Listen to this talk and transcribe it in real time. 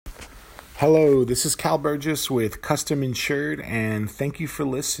Hello, this is Cal Burgess with Custom Insured, and thank you for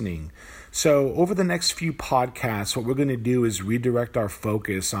listening. So, over the next few podcasts, what we're going to do is redirect our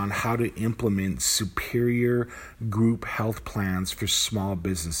focus on how to implement superior group health plans for small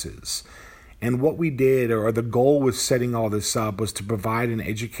businesses. And what we did, or the goal with setting all this up, was to provide an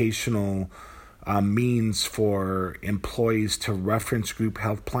educational means for employees to reference group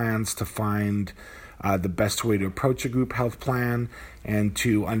health plans, to find the best way to approach a group health plan, and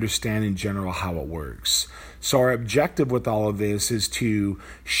to understand in general how it works. So our objective with all of this is to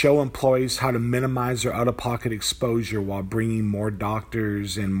show employees how to minimize their out-of-pocket exposure while bringing more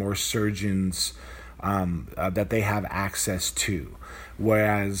doctors and more surgeons that they have access to.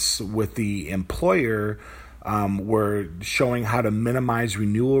 Whereas with the employer, we're showing how to minimize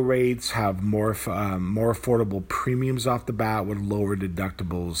renewal rates, have more affordable premiums off the bat with lower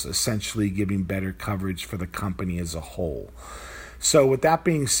deductibles, essentially giving better coverage for the company as a whole. So with that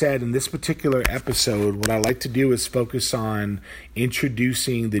being said, in this particular episode, what I like to do is focus on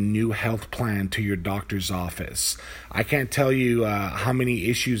introducing the new health plan to your doctor's office. I can't tell you how many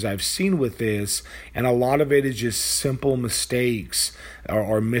issues I've seen with this, and a lot of it is just simple mistakes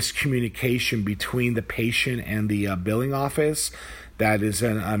or miscommunication between the patient and the billing office. That is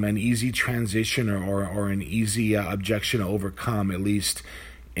an easy transition or an easy objection to overcome, at least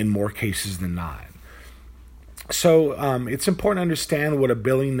in more cases than not. So it's important to understand what a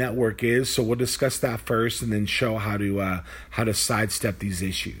billing network is. So we'll discuss that first, and then show how to sidestep these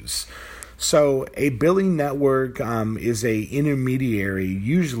issues. So a billing network is a intermediary,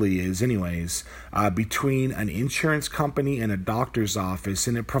 usually is anyways, between an insurance company and a doctor's office,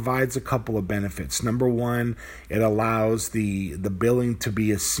 and it provides a couple of benefits. Number one, it allows the billing to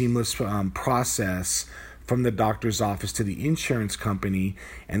be a seamless process from the doctor's office to the insurance company,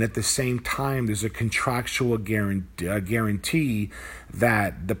 and at the same time there's a contractual guarantee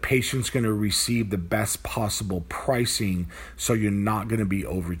that the patient's going to receive the best possible pricing, so you're not going to be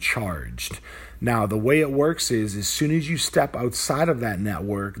overcharged. Now, the way it works is, as soon as you step outside of that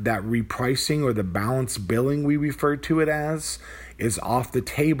network, that repricing or the balance billing, we refer to it as, is off the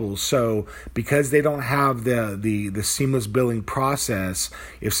table. So because they don't have the seamless billing process,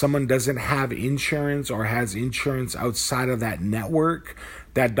 if someone doesn't have insurance or has insurance outside of that network,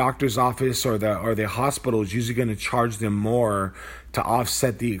 that doctor's office or the hospital is usually going to charge them more to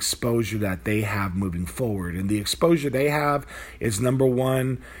offset the exposure that they have moving forward. And the exposure they have is, number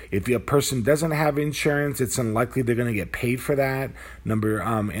one, if a person doesn't have insurance, it's unlikely they're going to get paid for that.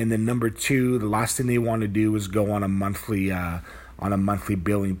 And then number two, the last thing they want to do is go on a monthly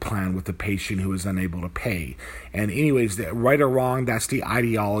billing plan with the patient who is unable to pay. And anyways, right or wrong, that's the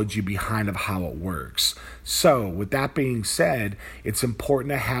ideology behind of how it works. So with that being said, it's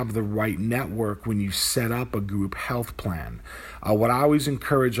important to have the right network when you set up a group health plan. What I always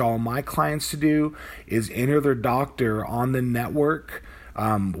encourage all my clients to do is enter their doctor on the network,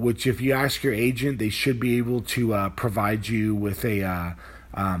 which if you ask your agent, they should be able to provide you with a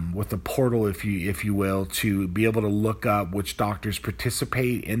portal, if you will, to be able to look up which doctors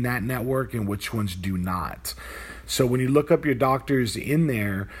participate in that network and which ones do not. So when you look up your doctors in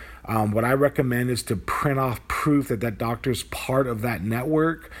there, what I recommend is to print off proof that doctor's part of that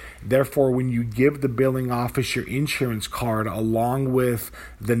network. Therefore, when you give the billing office your insurance card along with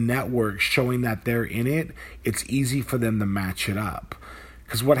the network showing that they're in it, it's easy for them to match it up.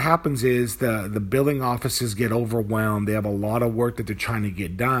 Because what happens is the billing offices get overwhelmed. They have a lot of work that they're trying to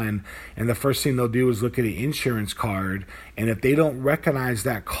get done. And the first thing they'll do is look at the insurance card. And if they don't recognize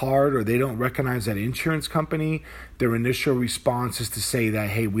that card or they don't recognize that insurance company, their initial response is to say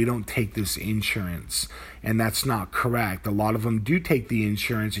that, hey, we don't take this insurance. And that's not correct. A lot of them do take the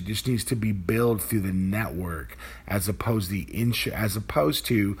insurance. It just needs to be billed through the network as opposed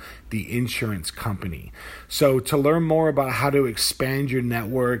to the insurance company. So to learn more about how to expand your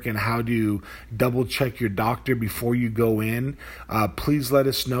network and how to double check your doctor before you go in, please let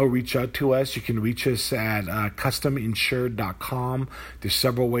us know. Reach out to us. You can reach us at custominsured.com. There's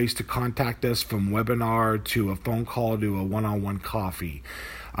several ways to contact us, from webinar to a phone call to a one-on-one coffee.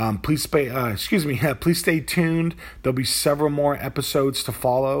 Please stay tuned. There'll be several more episodes to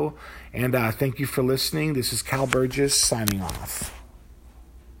follow. And thank you for listening. This is Cal Burgess signing off.